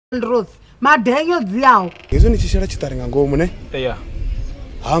Ruth, madenyo dziao. Yezo ni chishara chitaringa ngomu ne? Yeah.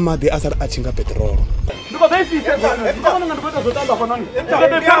 Hama de asar achinga petrol. Ndiko besi sasa. Ndiko ngandipata zotamba kwa nani?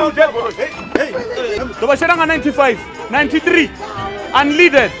 Ndo shiranga 95, 93,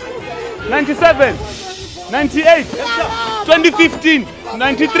 unleaded, 97, 98, 2015,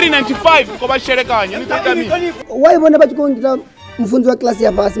 93, 95 kwa basherekanya. Nitadami. Why bona bachikondira mfunzi wa class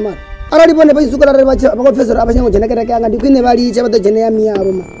ya pasi man? Arali bona bayisukola rari bacha professor abashango jenekereke anga ndikwine bali cha bato jene ya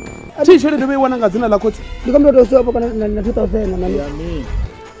miyaro ma. Tishore ndobe wana ngazina lakoti. Ndikomdo so hapo kana na 2000 na mimi.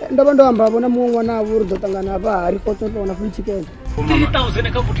 Ndo amba bona muungwa na vuru dotangana ba ari kototo na free chicken.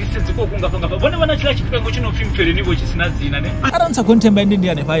 3000 kakuti senziko kungapanga bona wana chila chipengo chino fimfere nibo chisina dzina ne. Aranza kontemba ndi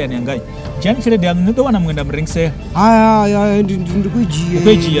ndiane paya ni ngai. Jani fere ndiam ndo wana mwenda mringse. Aya ndikujiye.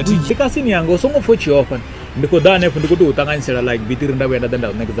 Kujiye tikasini yango songo fochi open. Ndiko dane ndiko utanganisira like bitiri ndawe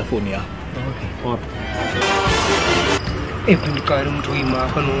ndanda nekeza phone ya. Okay. Epindikari mtu ima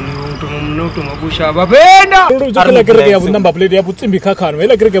kanoni uto mabusha babenda. Arula kirege ya number plate ya butsimbi kakano.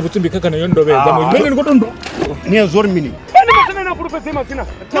 Ela kirege ya butsimbi kakano yondo beza. Mimi niko tondo. Ni azor mini. Ani masana na purpose masina.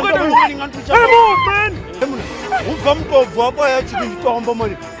 Uvamto vapa ya chiki tombo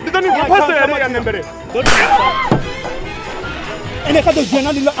mali. Ndani pasa ya nembere. Ene kado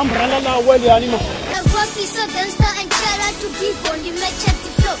jana lila umbrella la wali anima. So gangster and shout out to people on the match at the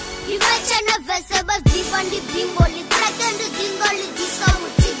flow. You match and a vessel but deep on the bingo. The track and the dingle, this on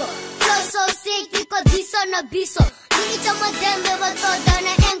with Tigo. Flow so sick because this on a biso. Each of my damn ever thought on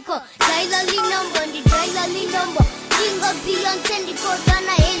an anchor. Dial number, the dial number. Dingo beyond 10 the code on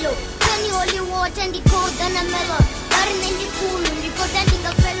a halo. Penny holy water and the code on a melon. Darren and the cool, the code and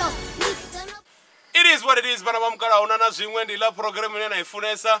the fellow. It is what it is, but I'm going to zwimwe ndila program ine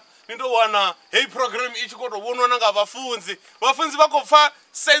naifunesa nindo wana hey program ichikoto wonwa nga vafunzi vakofa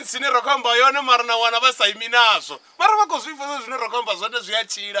sense ne rokamba yone marana wana vasaiminazo mara vakozvifa zvine rokamba zvone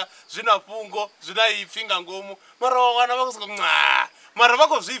zviyachira zvina pungo zvina ifinga ngomu mara wana vakoska mara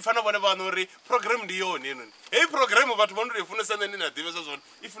vakozvifa navone vanori program ndiyoni inoni hey program vathu vanorifunesa neni nadhivesa zvone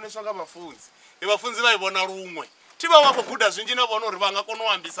ifuneswa nga vafunzi vafunzi vaivona rumwe tiba wako kuda zvinji navona uri vangakona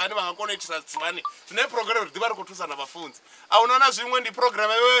kuhambisani vangakona kuitisa tsivani zvine program ridiva rikutusana vafunzi aunaona zvimwe ndi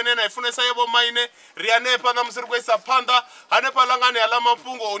program iyoyo nena ifunesa Vho Maine rianepa namusiri kuisa panda hane palangani ala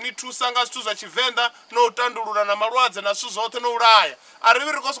mapungo onitusa situ za chivenda noutandulula na malwadze na svu zvote nouraya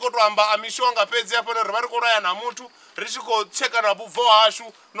arivi rikosokotohamba amishonga pedzi apo neriva rikuraya namutu richikocheka nabuvho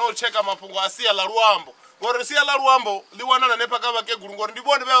hashu nocheka mapungo asiya la ruambo ngori siya la ruambo liwanana nepakava keguru ngori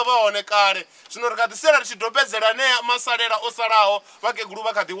ndibone veva vaone kare zvino rikati sera richidhopedzera nemasalera osarawo vakeguru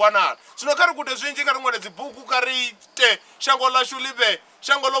vakatiwanana zvino kari kuti zvinji kari ngone dzibhuku karite shango lashu live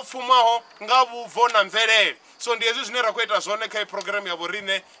shango lopfumaho ngavubvo namverere so ndiyezvi zvinera kuita zvone kai program yavo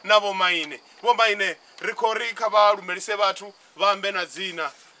rine navo maine Vho Maine rikori kavalumelise vathu vambe na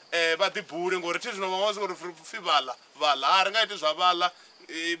dzina vadibhure ngori tizvinovamazi ngori fivala vala haringaiti zvavala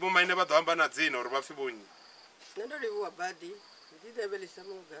Vho Maine vadohamba na dzina uri vafibonyi Ndoriwa badi ndidebelisa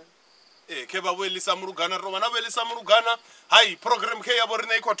mugana ke vawelisa murugana ro vana velisa murugana hai program ke yavo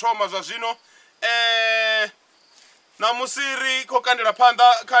rine ikotoma zva zvino namusiri kokandira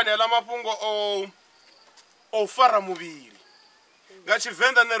panda kane la mapungo o fara muviri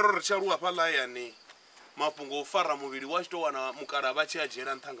ngachivenda nero richaruwa palayani mapungo o fara muviri wachitowana mukara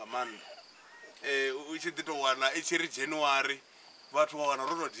vachiajera ntangamani uchiditowana ichiri January vatu vawana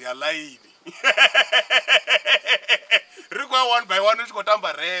rotodia laini rikwa one by one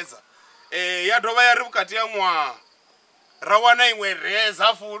uchikotamba reza yadova yari mukati yamwa rawana imwe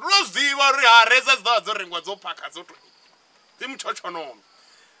reza futi roziva ri hareza dzidava dzoringwa dzopaka dzoto dzimuchochonomo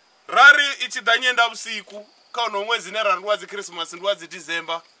rari ichidanyenda usiku kaona mwezi nerari ndwa dzikrismasi ndwa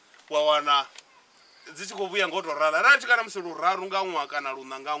dzidecember wawana dzichikovuya ngotorala rari chikana musi ruraru ngamwa kana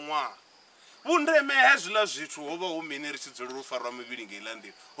luna ngamwa vundeme hezvila zvithu hova Vho Maine richidzorera ufarwa miviri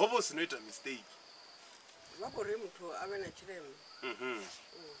ngeilandeni hova usinoita mistake vakori muthu ave na chirema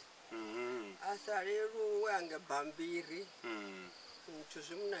asareru wange bambiri muthu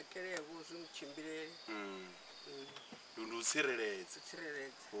zvimunakerevo zvimuchimbire ndutsireledze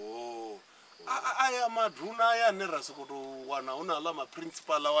aya madhuna aya anerasi kutowana unala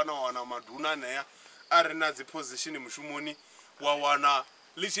maprincipal awana madhuna neya ari nadziposition mushumoni wawana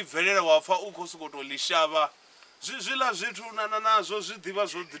lichibvelela wafa ukosukotolishava zvila zvithu nazvo zvidhiva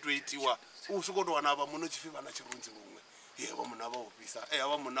zvodzitoitiwa usikotowana ava muno chifivana chirunzi rumwe yeva muna vaopisa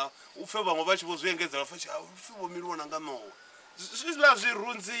ava muna ufe vamwe vachivozviengedza vafa ufivomiriwana nganowa zvila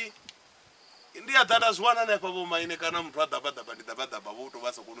zvirunzi ndiyadhada zviwana nepa Vho Maine kana muthu adhabhadhabha ndidhabhadhabha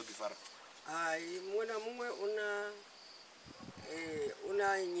votovasa kunotifara hai mumwe na mumwe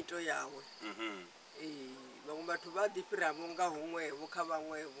una nyito yawe vamwe vathu va ḓifhiramo nga huṅwevho kha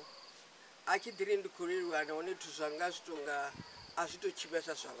vhaṅwevho a tshi ḓiri ndi khou lilwana hone zwithu zwanga zwi tonga a zwi tou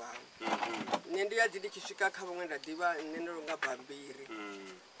tshivhesa zwa vhaṅwe nṋe ndi ya dzi ndi tshi swika kha vhaṅwe nda ḓivha nṋe ndo longa bambiri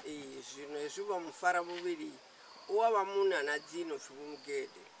zwino hezwi vha mufara muvhili u wa vha muna na dzino pfhi vho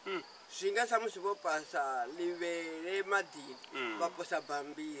mugede zwi nga sa musi vho pasa ḽivhele maḓini vha posa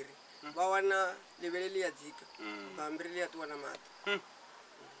bambiri vha wana ḽivhele ḽi ya dzika bambiri ḽi a ṱuwa na maḓi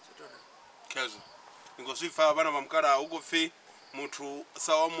khezwo ni khou zwi pfha vhana vha mukalaha hu khou pfhi muthu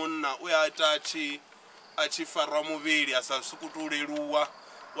sa wa munna u ya ita a tshi farwa muvhili a sa sokou leluwa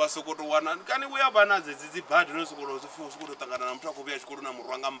wa sokou wana kani u ya vha na dzedzi dzi badi no sokou ṱangana na muthu a khou vhuya tshikoloni na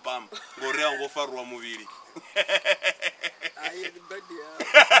murwa nga mpamba ngori a ngo farwa muvhili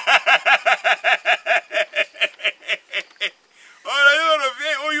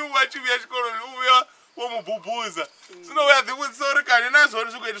uyu wa tshi vhuya tshikoloni u vhuya wo mu bubuza zwino uya ḓivhudzisa uri kani na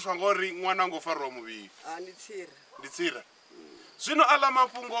zwone zwi khou itiswa ngori ṅwana a ngo farwa muvhili ndi tsira zwino aḽa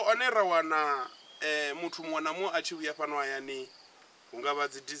mafhungo ane ra wana muthu muṅwe na muṅwe a tshi vhuya fhano hayani hu nga vha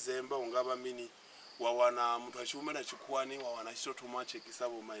dzi December hu nga vha mini wa wana muthu a tshi humela tshikhuwani wa wana a tshi tou thoma a tshekisa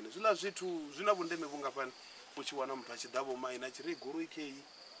Vho Maine zwiḽa zwithu zwi na vhundeme vhungafhani u tshi wana muthu a tshi ḓa Vho Maine a tshi ri goloi kheyi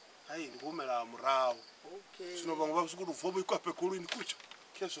hayi ndi khou humela murahu zwino vhaṅwe vha sokou tou vuwa vho ikwape goloini kutsha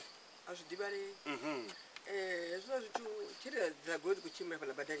khezwo a zwi ḓivhalei hezwiḽa zwithu tshiri dza goloi dzi khou tshimbila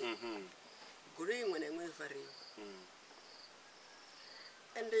fhaḽa badani goloi iṅwe na iṅwe i fariwa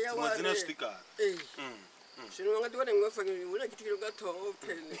ende ya dziṅwe dzina zwitikara zwino nga ḓiwana iṅwe fa hu na tshithu nga ṱhoho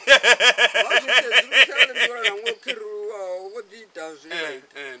phene vazwisedzilusalandiwanango kheruwaho vho ḓi ita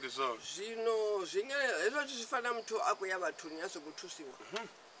ndi zwone zwino zwinge hezwo zwithu zwi fana muthu a khou ya vhathuni a songo thusiwa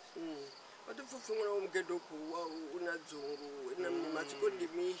vha ḓo pfupfi ṅwana wa mugedo khuwa u na dzungu na matsiko ndi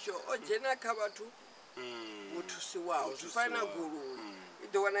misho o dzhena kha vhathu muthusiwaho zwi fana na goloi i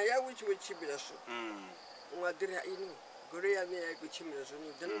ḓo wana yawe i tshi vho tshimbila so ṅwa ḓiri ha ino goloi yane ya i khou tshimbila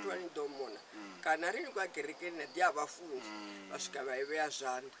zwone dzana muthu wani ḓo mona kana ri ni kwa kerekeni na ḓi a vhafunzi vha swika vha i vhea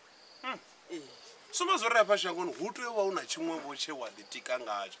zwanḓa sumba zwo ri hafha shangoni hu tea u vha hu na tshiṅwevho tshe wa ḓitika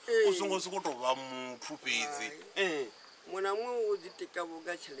ngatsho u songo sokou tou vha muthu fhedzi muṅwe na muṅwe u ḓitika vho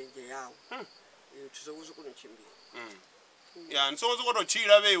nga tshaḽenzhe yawe zwithu zwo zwi kona u tshimbila ya ni songo sokou tou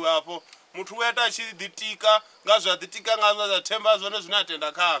tshila vheiwe hafho muthu u ita a tshi ḓitika nga zwa ḓitika nga zwa zwa themba zwone zwine a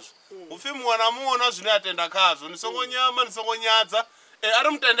tenda khazwo upfhi muṅwe na muṅwe na zwine a tenda khazwo ni songo nyama ni songo nyadza a ri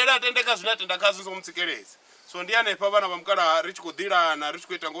mutendele a tende kha zwine a tenda khazwo ni songo mutsikelezi so ndi hanefha vhana vha mukalaha ri tshi khou ḓilana ri tshi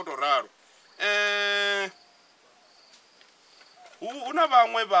khou ita nga u tou ralo hu na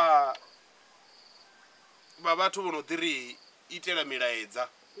vhaṅwe vha vhathu vho no ḓi ri itela milaedza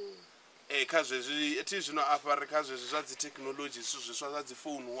kha zwezwi thi zwino afha ri kha zwezwi zwa dzi thekhinolodzhi zwithu zwiswa zwa dzi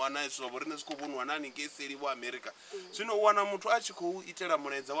founu wana zwithu zwa riṋe zwi khou vhoniwa na haningei seli vho America zwino u wana muthu a tshi khou itela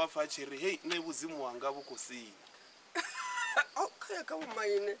mulaedza wa pfa a tshi ri hei nṋe vhudzimu wanga vhu khou sina khaya kha Vho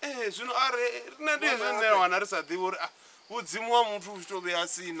Maine zwino a ri nṋe ndi zwine wana ri sa ḓivhi uri vhudzimu wa muthu u tshi tou vhuya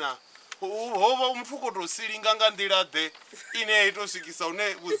sina hovha muthu u khou tou silinga nga nḓila ḓe ine ya ito swikisa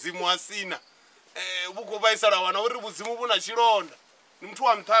hune vhudzimu ha sina vhu khou vhaisala wana uri vhudzimu vhu na tshilonda ni muthu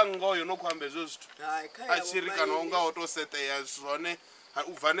wa mthanga oyo no khou amba hezwo zwithu a tshi ri kana u nga o tou setea zwone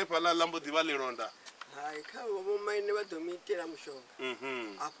u bva hanefhaḽa ḽa mbo ḓivha ḽilonda hai kha Vho Maine vha ḓo mu itela mushonga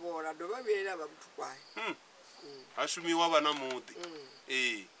afho ra dovha vhuyelela vha muthu kwayo ha shumiwa vha na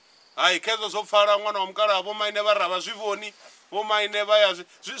muḓi hai khezwo zwo pfala ṅwana wa mukalaha Vho Maine vha ravha zwi vhoni Vho Maine vha ya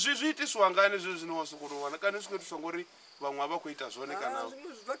zwi itiswa ngani zwe zwine wa sokou tou wana kana zwi khou itiswa ngori vhaṅwe vha khou ita zwone kana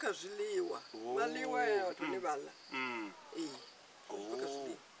zwiṅwe zwi bva kha zwiḽiwa vhaḽiwa ya vhathu ne vha ḽa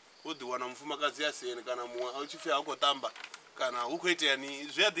u ḓi wana mufumakadzi a sieni kana muṅwe a tshi pfhi ha khou tamba kana hu khou itea ni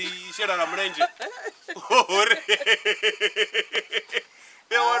zwi a ḓi shela na mulenzhe uri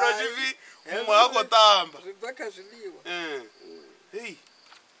wana tshi pfhi muṅwe ha khou tamba zwi bva kha zwiḽiwa hei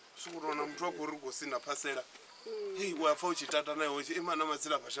sokou wana muthu a khou ri u khou sina phasela hei u a pfa u tshi tata naye u tshi ima na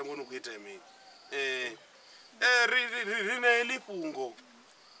madzila fhashangoni u khou ita mini ri na heḽi fhungo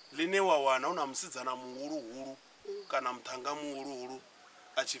line wa wana u na musidzana muhuluhulu kana muthanga muhuluhulu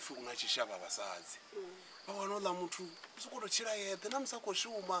a tshi pfhi u na tshitshavha vhasadzi vha wana uḽa muthu u sokou tou tshila yeḓe na musi a khou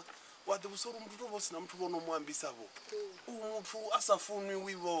shuma wa ḓivhusa uri muthu tou vha u si na muthu vho no mu ambisavho u muthu a sa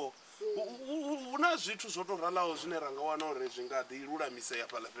funiwivho hu na zwithu zwo tou ralaho zwine ra nga wana uri zwi nga ḓi lulamisea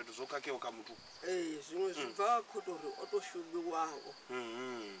fhaḽa fhethu zwo khakheho kha muthu zwiṅwe zwi bva kho tou ri o tou shumiwaho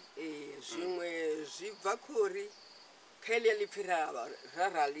zwiṅwe zwi bva khori kha heḽia ḽipfhi ra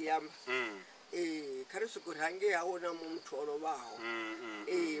rali amba kha ri sokou ri hangei ha wona muthu o lovhaho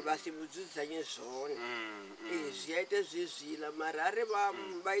vha si vhudzudzanye zwone zwi a ite zwezwiḽa mara a ri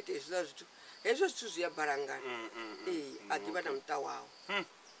vha ite hezwiḽa zwithu hezwo zwithu zwi a balangana a ḓivha na muṱa wawe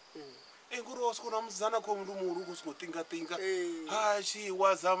ngori wasikona muzana ko mundu muri kusikotinga tinga ha chi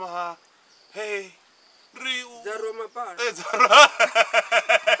wazama ha hey ri zaroma pa zara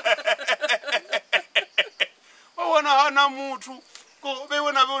wana hana muthu ko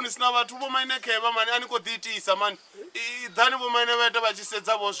bewona bewoni sina vhathu vho maine kheva mani ani ko ditisa mani idhani vho maine vhaita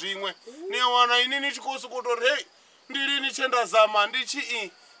vhachisedza vho zwiṅwe ni wana ini ni tshi khou sokou tori hey ndi lini tshe nda zama ndi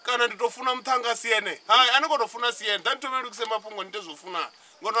tshi kana ndi to funa muthanga siene hai ani ko to funa siene dani thome lukise mafhungo ndi zwo funa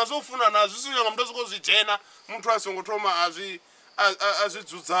ngori na zwo funa na zwi sunya nga muthu soko zwi dzhena muthu a songo thoma a zwi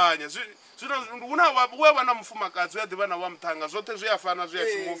dzudzanya zwino huna we vha na mufumakadzi ya ḓivha na wa muthanga zwoṱhe zwi a fana zwi a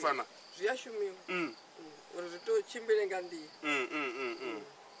shuma u fana zwi a shumiwa uri zwi to tshimbile nga nḓila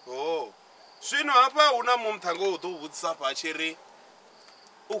zwino hafha huna muthanga u ḓo u vhudzisa fha tshi ri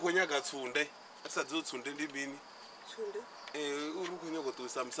u khou nyaga tsunde a sa dzo tsunde ndi mini tsunde uri u khou nyaga u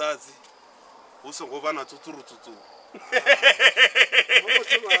ṱuwisa musadzi hu songo vha na tsutsuru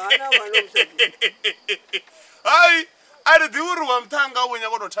hai ari ḓi uri wa muthanga u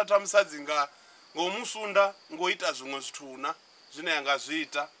nyaga u tou thatha musadzi nga musunda ngo ita zwiṅwe zwithu na zwine yanga zwi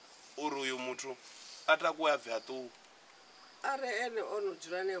ita uri uyu muthu a takuwe a bve a ṱuwa are ene ono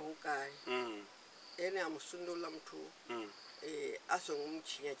dzula ne hukale ene a musunda uḽa muthu a songo mu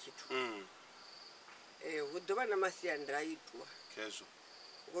tshinya tshithu hu ḓovha na masiandaitwa khezwo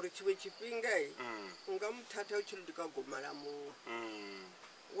ngori tshiṅwe tshifhinga u nga muthatha u tshi ludika goma ḽa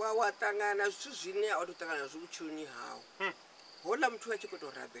muṅwe wa ṱangana zwithu zwine a to ṱangana zwi vhutshiloni hawu hoḽa muthu a tshi khou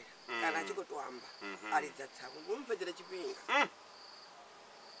tou rabela kana a tshi khou tou amba a lidza tsango ngo mu fhedzela tshifhinga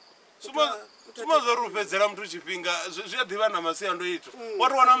suma zwo ri u fhedzela muthu tshifhinga zwi a ḓivha na masiandoitwa wa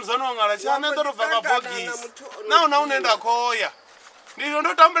tou wana muzani wa ṅala tshane ḓo tou bva nga bogisi na une nda khou ya ndi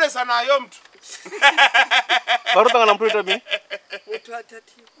ndo tambulesa nayo muthu vha ro ṱangana muthu ita mini muthu a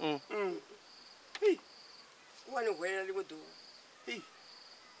thathiwa wani hwelela ḽiṅwe ḓuvha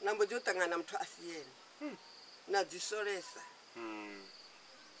na mbo ḓi u ṱangana muthu a si yene na dzi solesa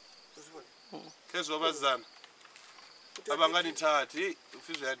khezwo vhasidzana a vha nga ni thathi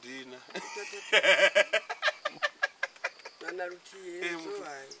upfhi zwi a dina na luthihi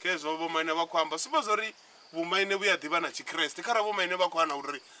khezwo vho maine vha khou amba sumba zwo ri vho maine vhu ya ḓivha na tshikreste kharali vho maine vha khou ana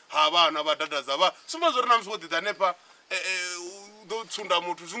uri ha vhana vha dadadza vha sumba zwo ri na musi wo ḓi ḓa hanefha ḓo tsunda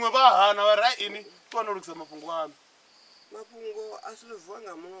muthu zwiṅwe vha hana vha ri ha ini ṱuwa no lugisa mafhungo aṋu mafhungo a si vuwa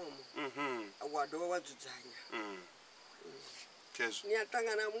nga mulomo wa dovha wa dzudzanya khezwo ni a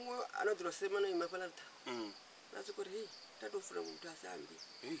ṱangana muṅwe ano ḓo sema no ima fhaḽa nṱha na soko ri ta to funa muthu a sambi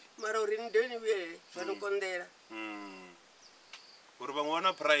mara uri ni deni vhuyelele zwa no konḓela uri vhaṅwe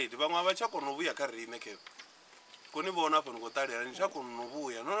wana pride vhaṅwe a vha tsha kona u vhuya kha riṋe khevho koni vhona hafha ni khou ṱalela ni tsha kona no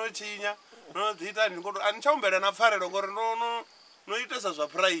vhuya no no tshinya no ḓi ita ni khou ani tsha umbela na pfarelo ngori no itesa zwa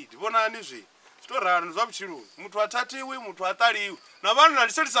pride vhonani zwi to rano zwa vhutshiloni muthu a thathiwi muthu a ṱaliwi na vhana na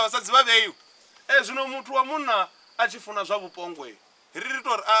liselisa vhasadzi vha vheiwi zwino muthu wa munna a tshi funa zwa vhupongwe ri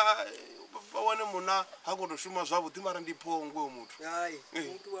tori vha wane munna ha khou tou shuma zwavhuḓi mara ndi phongwe muthu hai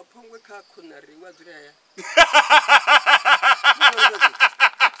muthu wa phongwe kha khonari wa dzula ya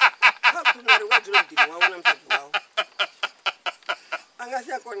kha khonari wa dzula ḓini wawe na musadzi wawe a nga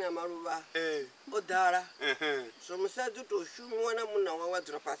si a konya maluvha o ḓala zwo musadzi u tou shumiwa na munna wawe wa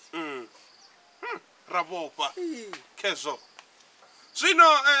dzula fhasi ra vhofha khezwo zwino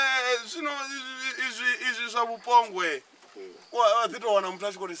izwi zwa vhupongwe wa ḓi tou wana muthu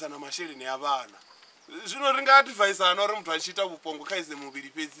a tshi khou lisa na masheleni a vhana zwino ri nga advaisana uri muthu a tshi ita vhupongwe kha ise muvhili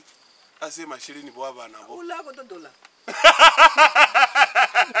fhedzi a sie masheleni vho a vhana vho ula a khou ṱoḓa ula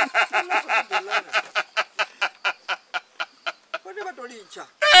kone vha tou litsha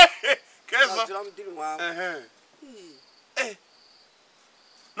khezwo dzula muḓini wawe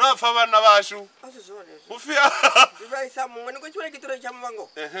no pfa vhana vashu a si zwone upfhi ndi vhaisa muṅwe ni khou tshiwana kiṱoro tsha muvhango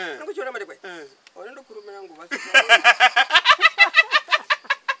ni khou tshiwana madekwe hone ndo khurumela nguvha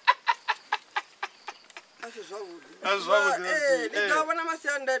a si zwavhuḓi ndi ḓo vhona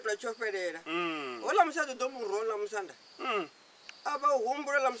masiandaitwa tsho fhelela hoḽa musadzi ḓo murola musanda a vha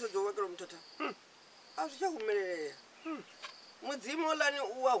humbula ḽa musadzi wo wakela muthatha a zwi tsha humelelea mudzimu hoḽani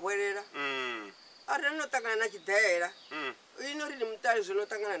u a hwelela ari no ṱangana na tshidaela ino ri ni mutali zwo no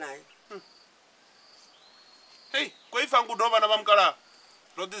ṱangana naye hei ko ifa ngudo vhana vha mukala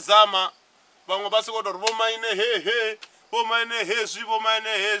ro ḓi zama vhaṅwe vha soko tori vho maine he vho maine hezwi vho maine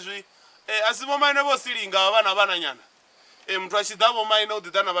hezwi a si vho maine vho silinga vhana nyana muthu a tshi ḓa vho maine u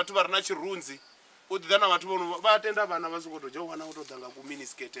ḓi ḓa na vhathu vha re na tshirunzi u ḓi ḓa na vhathu vho vha tenda vhana vha soko to dzha wana u to ḓa nga ku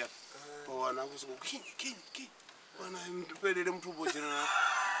miniskirt hafha vha wana ku soko king wana fhelele muthu vho dzhena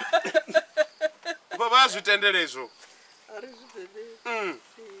vha zwi tendelezwo ari zwi tendele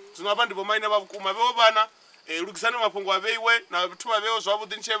zwino vha ndi vho maine vha vhukuma vho vhana lugisani mafhungo aveiwe na vhathu vha vheiwe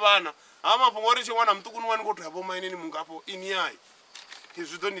zwavhuḓi ni tshe vhana ha mafhungo ri tshi wana muṱuku ni wani khou tou Vho Maine ni mungapo ini yayi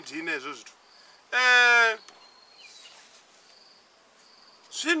zwi ḓo ni dina hezwo zwithu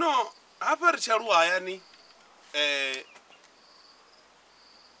zwino hafha ri tshi aluwa hayani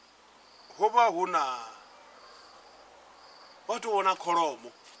ho vha hu na wa tou vhona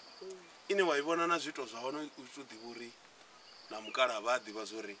kholomo ine wa i vhona na zwiito zwa hone u tshi ḓivha uri na mukala vha a ḓivha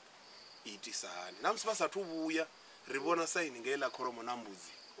zwo ri itisa hani na musi vha sathu vhuya ri vhona saini nga heiḽa kholomo na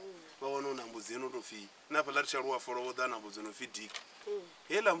mbudzi vha wana hu na mbudzi eno tou pfhi na fhaḽa ri tshi aluwa folo wo ḓa na mbudzi no pfhi dika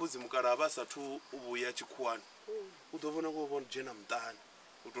heiḽa mbudzi mukala vha sathu vhuya tshikhuwani u ḓo vhona ko vhona dzhena muṱani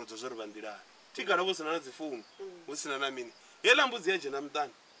u tou dza zwo ri vha nḓilani tikala hu sina na dzi founu hu sina na mini heiḽa mbudzi ya dzhena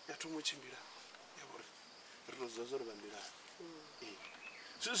muṱani ya thoma u tshimbila ya vhori ri tou dza zwo ri vha nḓilani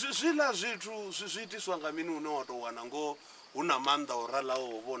zwiḽa zwithu zwi itiswa nga mini une wa tou wana ngoho hu na maanḓa o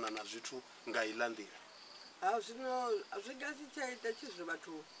ralaho o vhona na zwithu nga iḽa nḓila zwino zwi nga si tsha ita tshizwo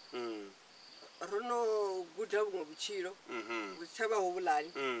vhathu ro no guda vhuṅwe vhutshilo vhu si tsha vha ho vhuḽani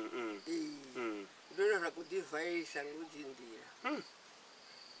ndo no ra khou ḓivaisa nga dzi nḓila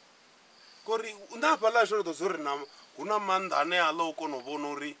ngori na hafhaḽa zwo ri ḓo zwo ri hu na maanḓa ane aḽa u kona u vhona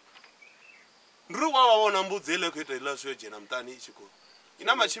uri ndi ri wa vhona mbudzi ile khou ita iḽa zwo yo dzhena muṱani i tshi khou i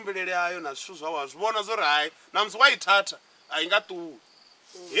na matshimbilele ayo na zwithu zwawo a zwi vhona zwo ri hayi na musi wa i thatha a i nga ṱuwi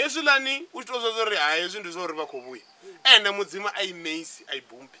hezwiḽani u tshi tou zwa zwo ri hayi hezwi ndi zwo ri vha khou vhuya ende mudzima a i meisi a i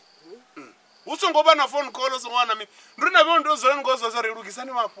bumbi hu songo vha na phone call u songo vha na mini ndi ri na vhone ndo dzula ni khou zwa zwo ri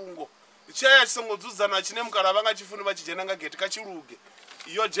lugisani mafhungo tshaya tshi songo dzudzana tshine mukala vha nga tshifuni vha tshi dzhena nga gate kha tshiluge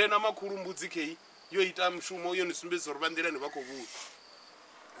yo dzhena makhulu mbudzi kheyi yo ita mushumo yo ni sumbedzisa uri vha nḓilani vha khou vhuya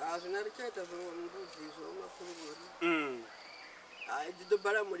zwina ri tshi ita zwo mbudzi zwo makhulu ngori dzi ḓo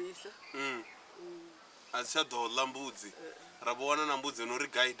balamulisa a si tsha ḓo ḽa mbudzi ra vho wana na mbudzi no ri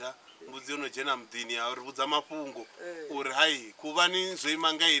gaida mbudzi yo no dzhena muḓini ya ri vhudza mafhungo uri hayi khuvhani zwo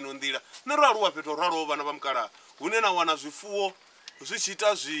ima nga ino nḓila nṋe ro aluwa fhethu ro aluwa vhana vha mukalaha hune na wana zwifuwo zwi tshi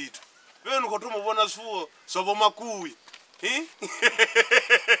ita zwithu vhe ni khou thoma u vhona zwifuwo zwa vho makuya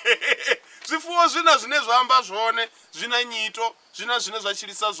zwifuwo zwina zwine zwa amba zwone zwina nyito zwina zwine zwa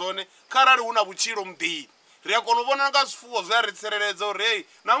tshilisa zwone kharali hu na vhutshilo muḓini ri a kona u vhona nga zwifuwo zwi a ri tsireledza uri hei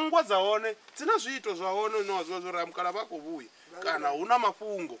na nngwa dza hone dzi na zwiito zwa hone une wa zwiva zwo ri mukala vha khou vhuya kana hu na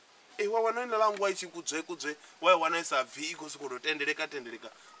mafhungo wa wana ine ḽa ngwa i tshi kudzwe wa i wana i sa bvi i khou sokou tou tendeleka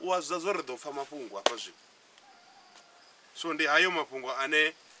u wa zwiza zwo ri ḓo pfha mafhungo hafha zwino so ndi hayo mafhungo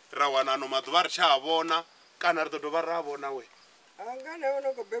ane ra wana ano maḓuvha ri tsha a vhona kana ri ḓo dovha ra a vhona we anga na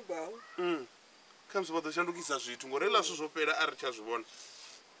vhona khou bebaho kha musi vha ḓo shandukisa zwithu ngori heiḽa zwithu zwo fhela a ri tsha zwi vhona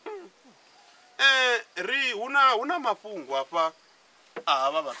ri hu na mafhungo hafha a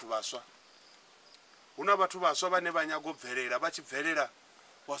havha vhathu vhaswa hu na vhathu vhaswa vhane vha nyaga u bvelela vha tshi bvelela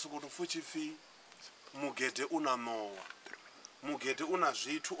wa sokou tou pfha tshipfi mugede u na ṋowa mugede u na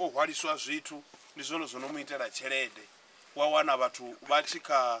zwithu o hwaliswa zwithu ndi zwone zwo no mu itela tshelede wa wana vhathu vha tshi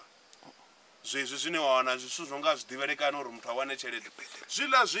kha zwezwi zwine wa wana zwithu zwo nga zwi ḓivhelekani uri muthu a wane tshelede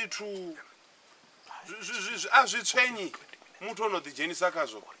zwiḽa zwithu a zwi tswenyi muthu o no ḓidzhenisa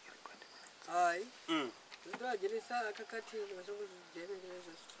khazwo hayi zwi ḓo dzhenisa khakhathini vha songo zwi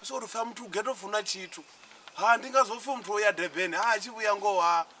dzhenelela so uri pfha muthu ugeto funa tshithu ha ndi nga zwo pfha muthu o ya Durban ha tshi vhuya ngoho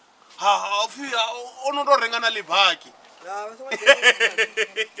ha pfhi o no tou renga na ḽibaki vha songo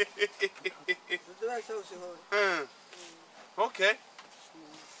dzhenelela okay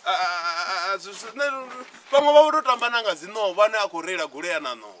vhaṅwe vha vho tou tamba na nga dzi ṋowa vhane a khou reila goloi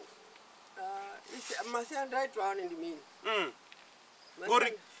na ṋowa masiandaitwa a hone ndi mini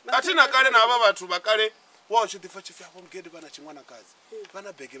ngori athina kale na havha vhathu vha kale wa u tshi ḓi pfha tshipfi avho mugede vha na tshiṅwanakadzi vha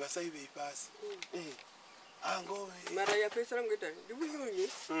na bege vha sa i vhei fhasi mara ya fhedzisela ngo itani ndi vhunyunyu ya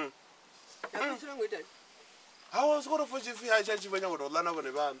fhedzisela ngo itani hawa soko tou pfha tshipfi ha tsha tshi vha nyago tou ḽa na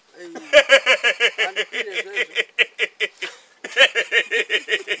vhone vhaṋa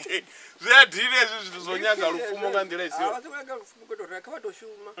zwi a dina hezwi zwithu zwo nyaga lufumo nga nḓila isiyo kha vha tou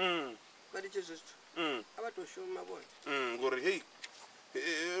shuma vha litshe zwo zwithu kha vha tou shuma vhone ngori hei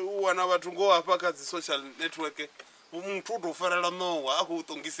u wana vhathu ngo hafha kha dzi social network muthu u tou farela ṋowa a khou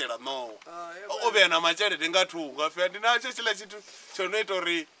ṱongisela ṋowa o vhea na matshelede nga thungo afha ndi natsho tshiḽa tshithu tsho no ita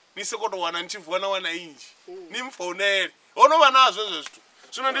uri ni soko tou wana ni tshi vuwa na wana nnzhi ni mfounele ho no vha nazwo ezwo zwithu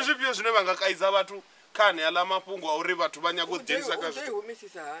zwino ndi zwifhio zwine vha nga kaidza vhathu kha aneaḽa mafhungo a uri vhathu vha nyaga u ḓidzhenisa kha zwithu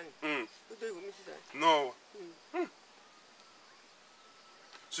ṋowa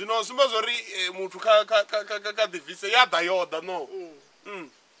zwino sumba zwo ri muthu kha ḓibvise ya ḓa yo ḓa ṋowa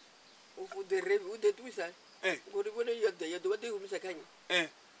u ḓo ṱuwisa ngori vhone yo ḓa vha ḓo i humisa kha nnyi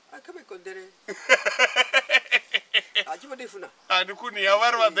a kha vha i konḓelele achipodifuna andikuni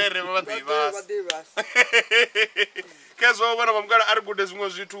yavari vadhere vavadhivasi vadivasi kezvo vana vamugara ari kude zvimwe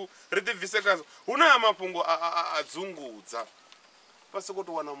zvitu ritibvise kazo una mapungo adzungudza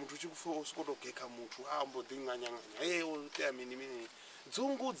pasikotowana mutu uchikutogeka mutu ambodinganyanganya uteamini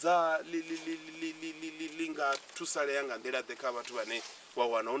dzungudza lingatusale yanga ndela deka vatu vane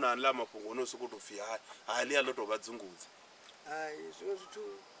wawana una la mapungo unosikutofiya hali alotova dzungudza zvimwe zvitu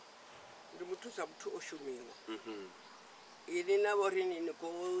ndimutusa mutu oshumiwa ini navo rini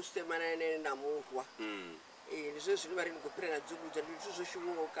nikosemana nene namurwa ndizvo zvino vari nikopira nadzungudza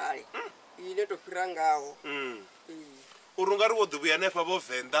ndituzoshumiwa kare ine topira ngawo urungari wodhubuya nepa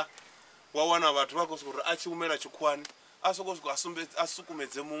vovhenda wawana vatu vakosikuti achiumera chikwani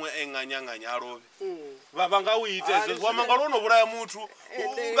asukumedze mumwe enganyanganya arove vangauite izvozvo wamangalo unouraya mutu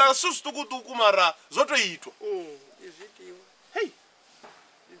ukasusutukutuku mara zotoitwa izvitiwa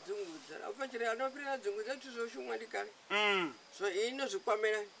dzungudza afachire anopira dzungudza tuzoshumwa ndikare so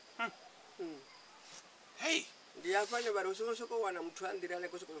inozvikwamera ndiyafane vari usokosokowana mutu andirane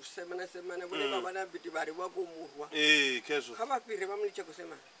kusokosemana semana kune vavana mbiti vari vakomurwa kezvo kavapire vamune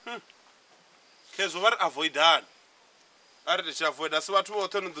chekusemana kezvo vari avoidani ari tichiavoida asi vatu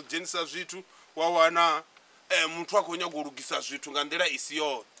votonodzojenisa zvitu wawana mutu akonyagorugisa zvitu ngandira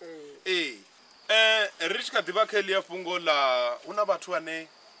isiyo richikadhiva kelia fungo la una vatu vane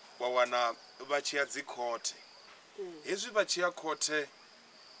wawana vachiya dzikote hezvi vachiya kote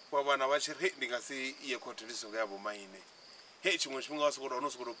wawana vachiri ndingasi iye kote ndizonga yavo maine chimwe chimwe wasokora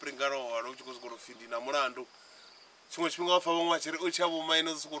unosokotopringana wawana uchikosokotofindina murandu chimwe chimwe wafa vamwe vachiri uchavo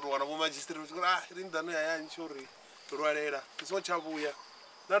maine usokotowana vomajistrate uchikoti rindano yayanchori rwarera iso chavuya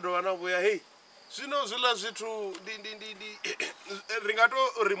nadovana vuya zvino zvila zvitu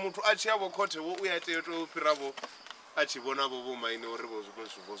ringatori mutu achiyavo kote wo uya teyotopiravo achivonavo vomaine urivo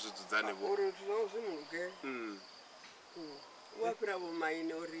zvivo zvidzudzanevo uri tuzozvimuke wapira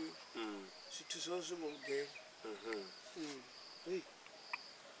vomaine uri zvitu zvozvimugere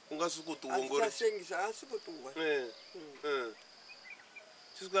ungasikutuongorasengisa asikutuwa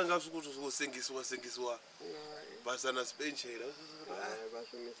chisikanga sikutosengiswa basana spenchera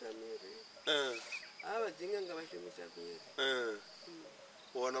vashumisa miri avadzinganga vashumisa miri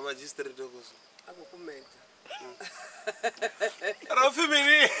wana magistrate koso akukumedza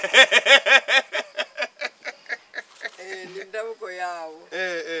rafimini ndindavuko yavo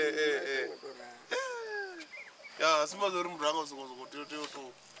ya simazori munhu anga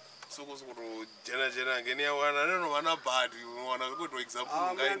usokosokotototo sokosokoto jena ngeni yawana nenovana bhadi unowana zvikuito example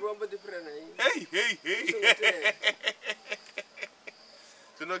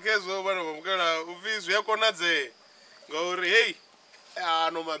zvinokezvo vanhu vamukana uvizvi yakonadze ngauri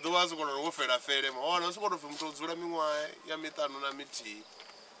ano mazuva asokona nokufera mawana usikotofe mutodzura mimwe yamitano namiti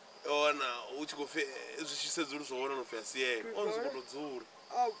ona uchikofe zvichisedzuru zoona nofeya siye onzikotodzura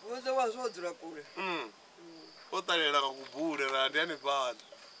vose wazodzura kure otarira kakubhuurira ndiani pano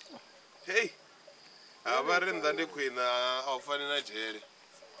avari ndandekwina aufani najere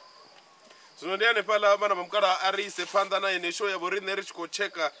zvino ndiani pala vana vamukara arise panda naye neshow yavo rine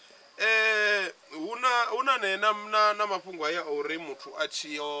richikocheka una nena namapungo aya uri mutu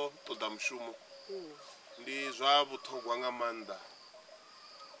achiyo toda mushumo ndi zva vhuṱhogwa nga maanḓa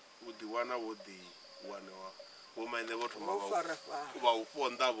uḓiwana woḓiwanewa vomaine vo thoma va u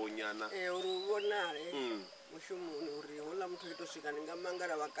ponḓa vonyana uri uvonale mushumoni uri hola muthu itosvika ndi nga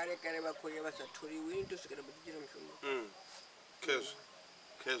mangala vakalekale vakhouya vasatholiwi itosvikela mutichira mushumo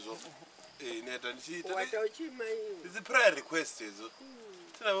kezvo neta wata uchima iwe ndidzi prayer request edzo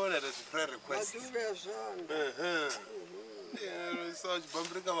tinavona ita prayer request vatuve zvanda sa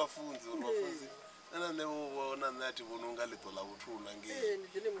uchibambirika vafunzi uri vafunzi ananevoona nati vononga leto la vuthula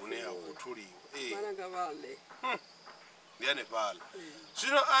ngune yakutholiwa mananga vale ndiane pala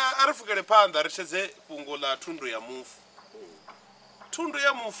zvino ari fukele panda richedze fungo la thundu ya mufu thundu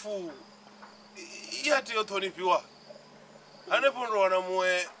ya mufu iyati yothonipiwa hanepo ndowana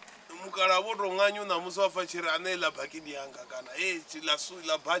muwe mukala votong'anyuna musi wafachiri ane labhakidi yanga kana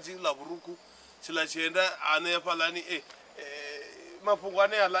labhaji laburuku chila chienda ane palani mapungo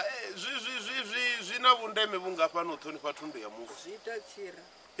ane ala zvina vundeme vungapano uthonipa thundu ya mufu zvitatsira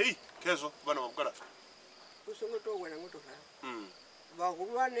kezvo vana vamukala usongotowena ngotorara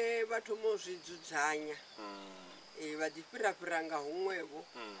vahulu vane vatomozvidzudzanya vadipirapiranga humwevo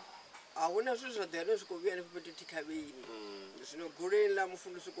hauna zvinhu zvadhaya nezvikovuya nepepeti tikaveini zvinogureni la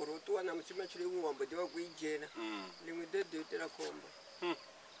mufundisi korotowana muchima chiri umwe wambodiwa kuijena limwe dedetera komba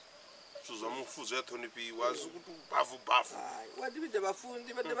zvamufuzo yathonipiwa zvikuti bhafu wadivide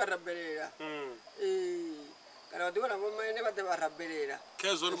vafundi vade varabherera kana vadiwana vomaine vade varabherera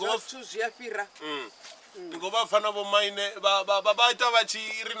zviyafira ngoba fana Vho Maine baita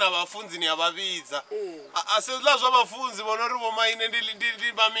vachiri na vafunzi ni avavidza asi la zwa vafunzi vona ri Vho Maine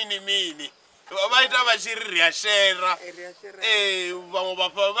ndi mini vaita vachiri riashera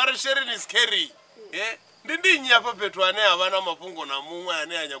vamwe vari sharing is caring ndinyi apa petu ane havana mafhungo na mumwe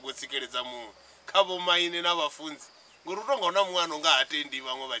ane anyagotsikeledza mumwe kha Vho Maine na vafunzi ngori utongaona mumwe anonga hatendi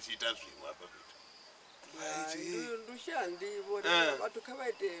vamwe vachiita zvimwe apa petu ndushandi vone vatu kha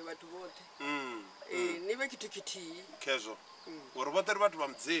vaite vatu vote nive kitikiti kezvo uri vote ri vatu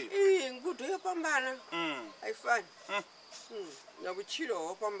vamudzei ngudo yopambana haifani na vuchiro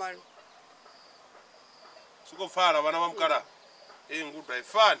hwopambana sikofara vana vamukara ngudo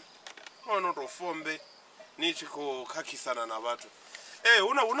haifani vanotofombe nichikokakisana na vatu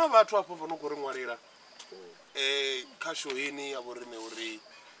una vatu apo vanogorimwarira kasho hini yavo rine uri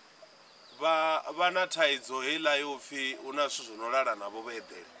vana thaidzo hela yofi una zvinhu zvinorara navo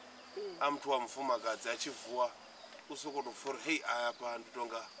vedhere amutu wa mufumakadzi achivhuwa usokotofora hei ayapa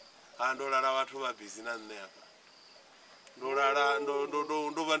nditonga handorara vatu vabhizi nanne apa ndorara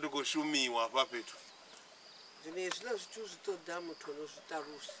ndova ndigoshumiwa papetu zvine zvina zvitu zvitoda mutu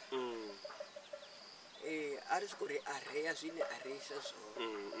unozvitarusa ari zvikore areya zvine areisa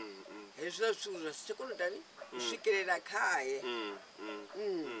zvoro hezvina zvitu zvasichakonodani kusvikerera khaye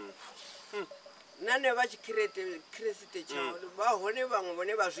nane vachikresite chavo vahone vamwe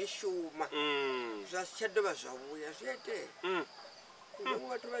vone vazvishuma zvasichadova zvauya zviete vamwe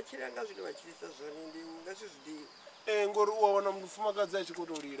vatu vachiranga zvino vachirisa zvone ngasizvidivi ngori uwaona mufumakadzi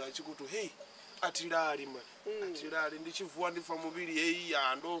achikotorira achikuti hei atirari mani atirari ndichivhuwa ndifa muviri hei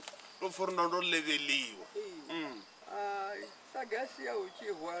ndoforunda ndoleveliwa sagasiya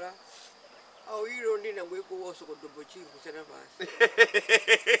uchihwara auiro ndina ngwekuwoso kodombo chirwisana pasi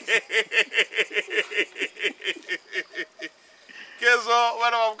kezvo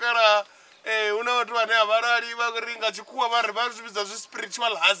vana vamukara una vatu vane havarari varinga chikuwa vari vazvibidza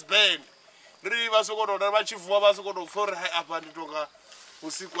zvispiritual husband ri vasokotoda vachivhuwa vasokotofora hai apa nditonga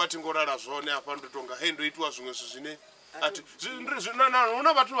usiku atingorara zvone apa nditonga hei ndoitwa zvimwe zvine ati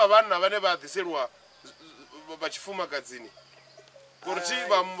una vatu vavanhu vane vadhiserwa vachifumakadzini kurchi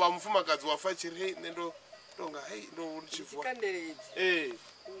vamufumakadzi wafa chiri hei nendo tonga hei ndochivhuwa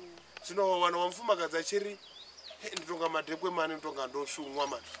zvino vanhu vamufumakadzi achiri nditonga madhekwe mani nditonga ndoshumwa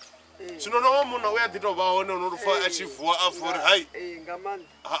mani zvino nowo munhu uyadzita vaone unotofa achivhuwa afori hai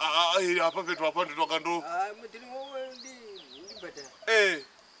apa petu apa nditonga ndo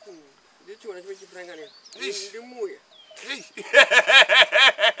ndichiona chimwe chipuranganira ndimuya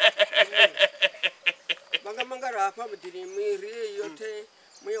manga apa mudhini mwiri yote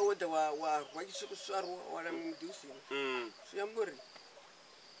muya wodha warwa chisikusvarwa wana mudhusini zviyamburi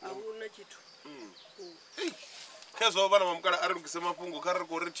hauna chitu kezvo vana vamukara arirungise mapungu kariri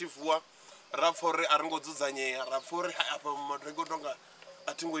kuri chivhuwa rapfori aringodzodzanyeya rapfori apa mumadrengotonga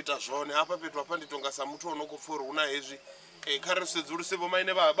atingoita zvone apa petu apa nditonga samutu unokopfori una hezvi kariri sedzurise Vho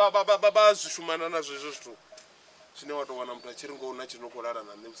Maine vazvishumana nazvo izvo zvitu zvine watowana mutu achiringoona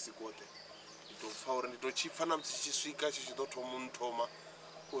chinokorarana neusiku wote nditofaura nditochifana muti chichisvika chichitotomutoma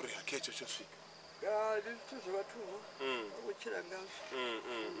uri hakecho chosvika ndituzvevatuvo akuchira ngazvo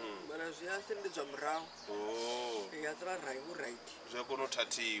mana zviyasendedzwa murau yasira uraiti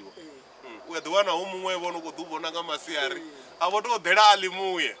zvakonotatiwa uye dhiwana umumwe vonokodhuvonanga masiyari avo todhera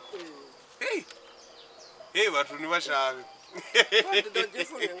alimuye hei vatu ni vashavi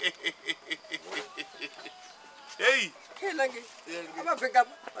hei kelange abapfeka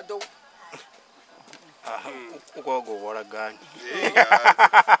madou ukwagohwara gani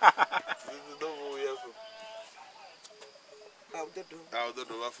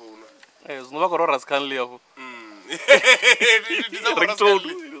vafona zvinova korora scanly apo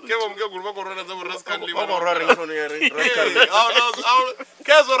kevo mukeguru vakorora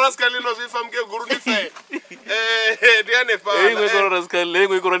kezvo rascanly nozvifa mukeguru nife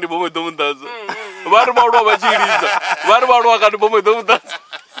ndianepaaimwekorora ndibomwe dzomundanza vari varuwa vachiriza vari varuwa kati bomwe dzomundanza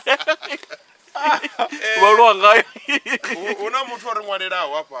varuwa ngayo una mutu uri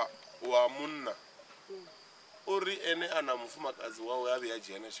mwarirawo apa wa munna uri ene ana mufumakadzi wawe ave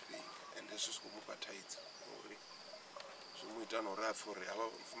ajena chipinga ende izvo zvikomupa taidzo uri zvimuita norafori ava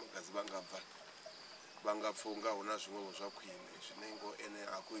mufumakadzi vangapfunga una zvimwevo zvakwine zvinengo ene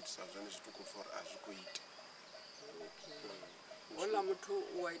akuitisa zvane zvituko for azvikuita ola mutu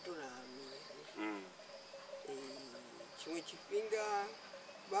waitora miri chimwe chipinga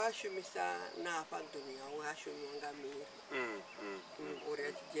vashumisa napa ndoni yawe ashumiwa ngamiri uri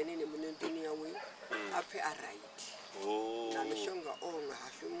achijenine mune ndoni yawe apfe araiti namishonga omwe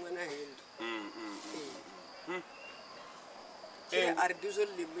hashumwe nahendo ari ndizo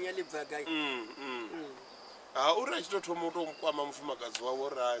limuya libvagai uri achitothoma utomukwama mufumakadzi wawo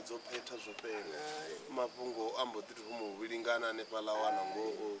uri adzopeta zvopera mafhungo amboditi kumuvhiringana nepalawana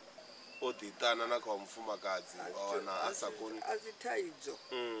ngo odhitana nakawa mufumakadzi wawana asakoni azithaidzo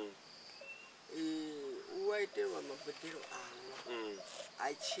uwaiterwa mabhodhero ano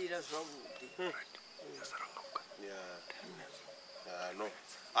achira zvavudi no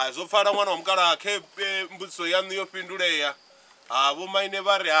azofara mwana wamukala ake mbudziso yanu yopinduleya Vho Maine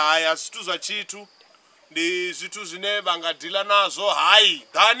vari haya zvitu zvachitu ndi zvitu zvine vangadhila nazvo hai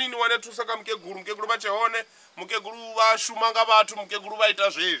dhani ni wane tusaka mukeguru vacheone mukeguru vashuma nga vatu mukeguru vaita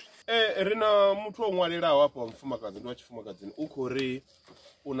zvezvi rina muthu omwalirawo apo wamufumakadzi ndi wachifumakadzini ukuri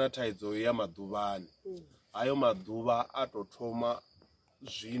una thaidzo yamadhuvani ayo madhuva atothoma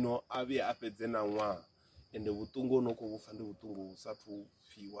zvino avi apedze na ṅwaha ende vutungu unokuvufa ndi vutungu husathu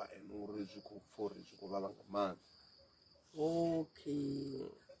pfiwa uri zvikupfuri zvikuvava nga maanḓa. Okay.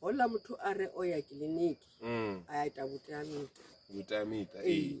 Hola muthu are oya kiliniki aita vhuteamita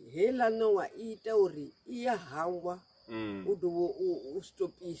hela nowa ita uri iya hangwa udovo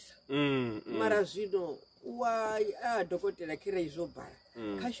ustopisa mara zvino uwa dhokotera kira izobhara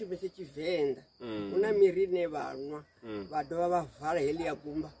kashumese chivhenda una miri nevanwa vadova vavhara heli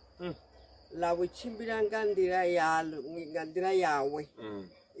yagumba lavo chimbira ngandira yawe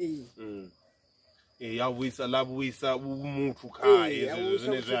yavuyisa lavuyisa muthu khaye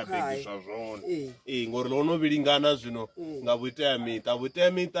zvine zviatekiswa zvone ngori lonovilingana zvino nga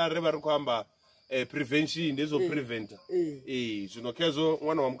vuteamita riva ri kuamba prevention ndizo preventa zvino kezvo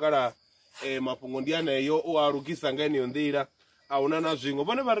mwana wamukala mafhungo ndianayo oarukisa nga ineyo nḓila auna na zwingo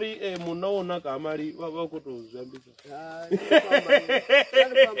vone vari munaona kamari vakutozviambisa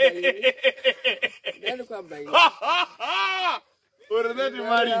uri neti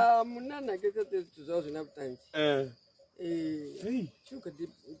mari munana kete tuzo zvina kutanzi chukadi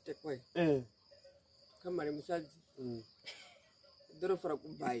tekwa kamari musadzi dorofara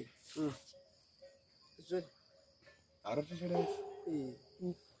kubai zvo arotishira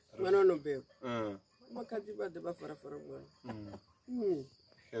mwana unobeko makadzi vade vafara mwana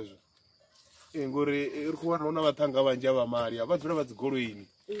kezvo ngori iri kuwana una vatanga vanje vamari avadzura vadzigoloini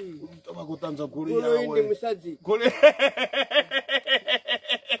vakutanza goloi yawe musadzi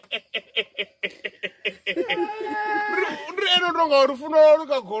rinodonga rufuna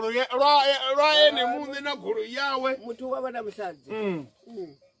rukagolo rwaene mune na golo yawe mutu wavana musadzi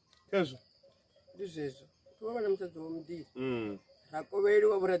kezvo ndizvezvo wavana musadzi womudiri rakoveri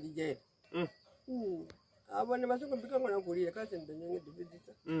wavuradijera avone vasingombika mwana gurira kasendanyange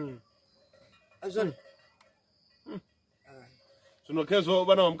dhividisa azvani zvino kezvo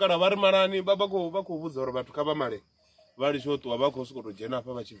vana vamukara vari marani vakuvudza uri vatuka vamare vari chotuwa vakosikotojena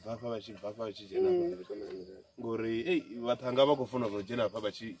apa vachibvafa vachijena ngori vatanga vakufuna kuzojena apa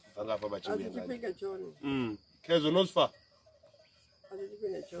vachibvanga apa vachiuya kezvo nosfa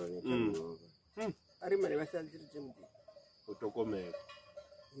ari mari vasanziri chemudi utokomera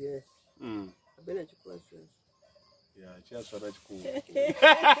yes abena chikuwa sweswo ya chiasvana chikuru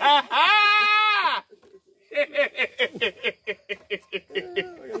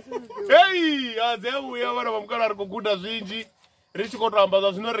hei azeuya vana vamukala ari kuguda zvinji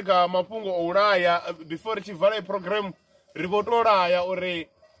richikotoamba zvinorega mafungo ouraya before richivhara iprogramu rivotoraya uri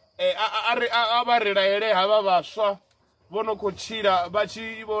avarira here hava vasva vonokochira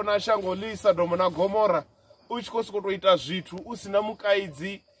vachivona shango lisa domo na gomora uchikosikotoita zvitu usina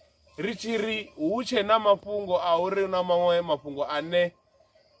mukaidzi richiri huchena mafungo auri na mamwe mafungo ane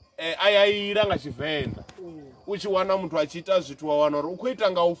ayayira nga chivhenda uchiwana muthu achiita zvitu wawana uri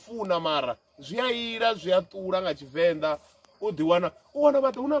ukuita nga ufuna mara zviyayira zviyatura nga chivhenda udhiwana uwana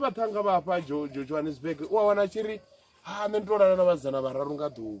vati una vatanga vapa Johannesburg uwana chiri nendorana na vazana vararu nga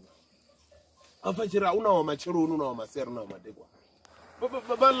dhuva afa chiri unawo macheroni unawo masiyari unawo madekwa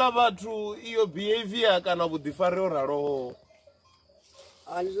vala vathu iyo behavior kana vudhifariro raro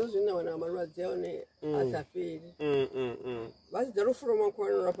alizvo zvina wana malwadzi aone asaperi vazidza rufuroma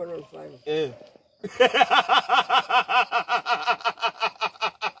kuvanora panorufani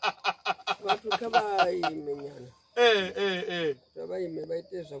vatu kavaime nyana kavaime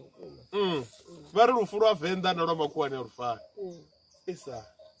vaite zvakukuma vari rufu rwavhenda narwamakuwani arufani isa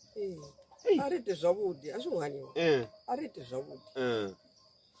arite zvavudi azviwaniwa arite zvavudi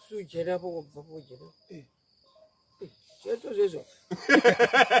sujena pokobva pojena cheto zvezvo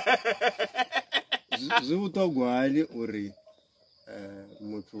zvivutogwani uri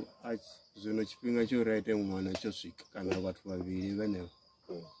muthu zvino chipinga choraite mwana chosvika kana vathu vaviri venevo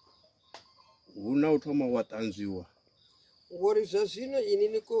huna uthoma watanzviwa ngori zvazvino ini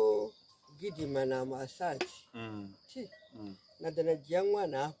niko gidhima namasadzi nadhana jiya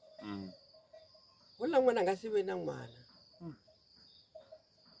mwana apo Wala mwana ngasibe na mwana.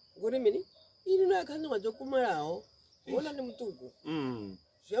 Ngori mini ini na kana majokumarao. Wala ni mtuku.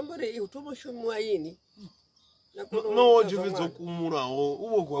 Shambare utomo shumwa ini. No jivizo kumurao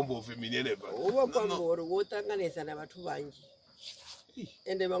uwo kwambo feminine ba. Uwo kwambo wotanganisa na bathu banji.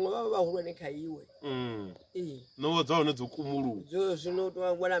 Ende bamwe baba bahulwa nekhayiwe. No dzaone dzokumuru. Zo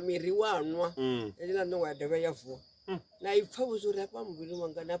zvinotwa wala miri wanwa. Ela no wadava yafu. Na ipfa buzuri apa mubiri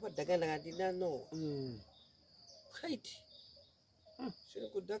wanga napa dakanda ngandina no. Right. Shiri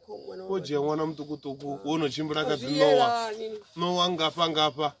kudako mwana. Oje mwana mtukutuku uno chimbira kadzinowa. No wangapa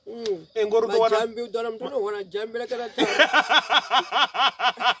ngapa. Engoro to wana jambi udala mtono wana jambi la kana tara.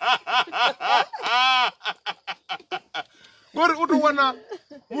 Ngori utowana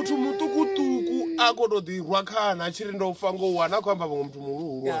mutu mutukutuku akotodirwa kana achiri ndofango wana kwamba vamwe mtu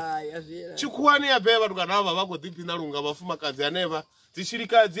muruhurwa chikuwani yapeva tukanava vakodipinda lunga vafumakadzi aneva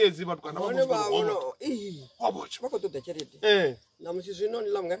dzichirikadzi edzi patukana vakotoda cherete namusi zvino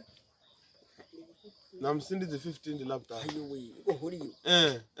ndilamngara namusindidzi 15 ndilapta aiwe kohuriyo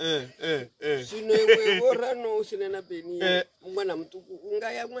zvino iwe vorano usina na beni mwana mutuku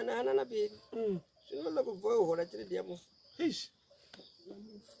ungaya mwana ana na beni zvino lokubva uhora cherete yamufu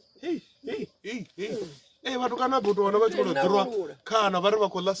Hey, watu kana boto wana vachikono dhurwa kana vari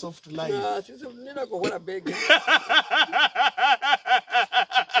vakola soft life. Sisi nina kohora bege.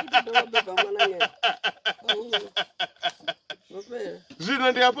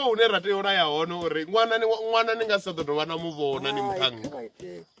 Zvino ndi apo une rateora yahono uri mwana ningasadotova namuvona ni mutangi.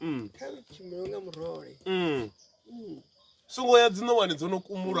 Chimuronga murore. Sungo ya dzinowani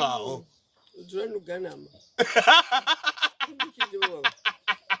dzonokumurawo. Udzura nuganama.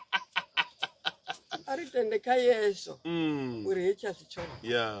 Aritendeka yeso. Uri hechasi chona.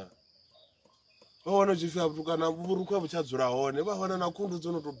 Yeah. Vawana chifika kutukana burukwa buchadzura hone vawana nakundu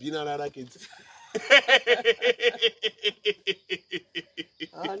dzonotobhina rarakidzi.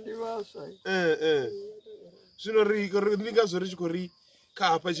 Andi vasa. Zvino ringa zori chikori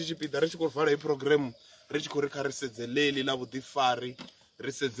kapa chichipida richikovhara iprogram richikori karisedzeleli la vudifari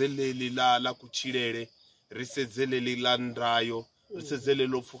risedzeleli la kuchirere risedzeleli la ndayo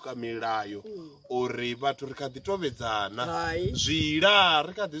risedzeleli lopfuka milayo uri vatu rikaditovedzana zvira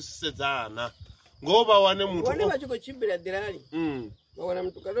rikadisedzana ngova wane muntu wane vachikochimbira dirani vawana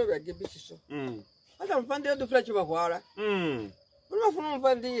muntu kanovya gebisiso ata mupandira ndofira chivahwara unofuna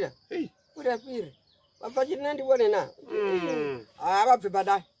mupandira kuri apiri vapachirina ndivone na vabve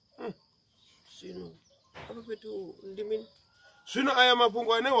badai zvino apa petu ndimini zvino aya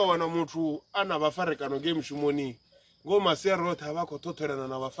mapungo ane wawana muntu ana vafarekano ngemushumoni ngomasiya rota avakototorana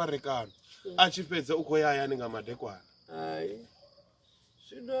na vafarekano achipedza uko yaya anenge madekwana ai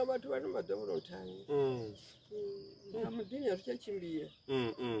zvino vatu vane madzamunotani amudhini azvichachimbira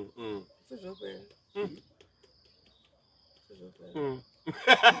fuzvopera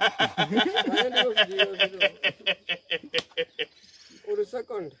uri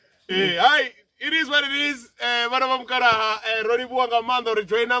second hai it is what it is vana vamukaraha roribuwanga manda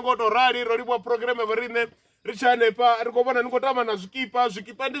rijoina ngoto rari roribwa program varine richanepa rikovona nikotama na zvikipa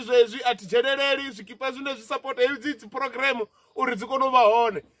ndizvezvi atijerereri zvikipa zvine zvisapota idzidzi program uri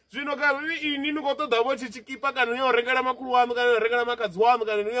dzikonova zvino kana ini nikotodhavo chichikipa kana niyorengera makuru wanu kana niyorengera makadzi wanu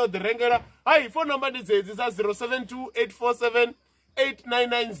kana niyodirengera hai phone number ndidzedzi sa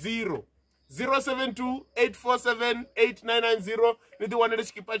 0728478990 0728478990 nidiwanire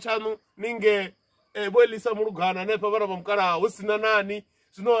chikipa chanu ninge boelisa murugana nepa vana vamukara usina nani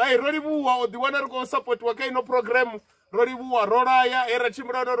zvino hai roribuwa odiwana riko support wake ino program roribuwa roraya era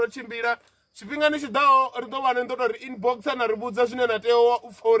chimbira rochimbira chipingani chidawo ridovana ndotori inbox ana ribudza zvine natewa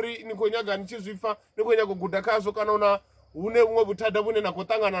ufori nikonyaga nichizvifa nikonyaga kugudha kazvo kana una une umwe butata bune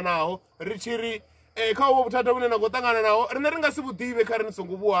nakotangana naho richiri kawo butata bune nakotangana naho rine ringasibudive kare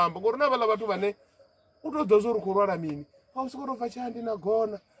nisongobuhamba ngorina vala vatu vane utodzozo rikorwara mini pausikorofa chandi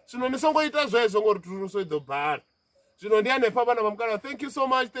nagona zvino nisongoita zvezvo ngori turusoidobhara zvino ndianepa vana vamukana thank you so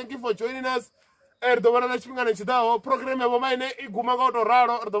much, thank you for joining us ridovana nachipingana chidawo program yavo maine iguma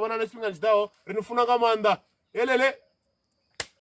kautoraro ridovana nachipingana chidawo rinofuna kamanda yelele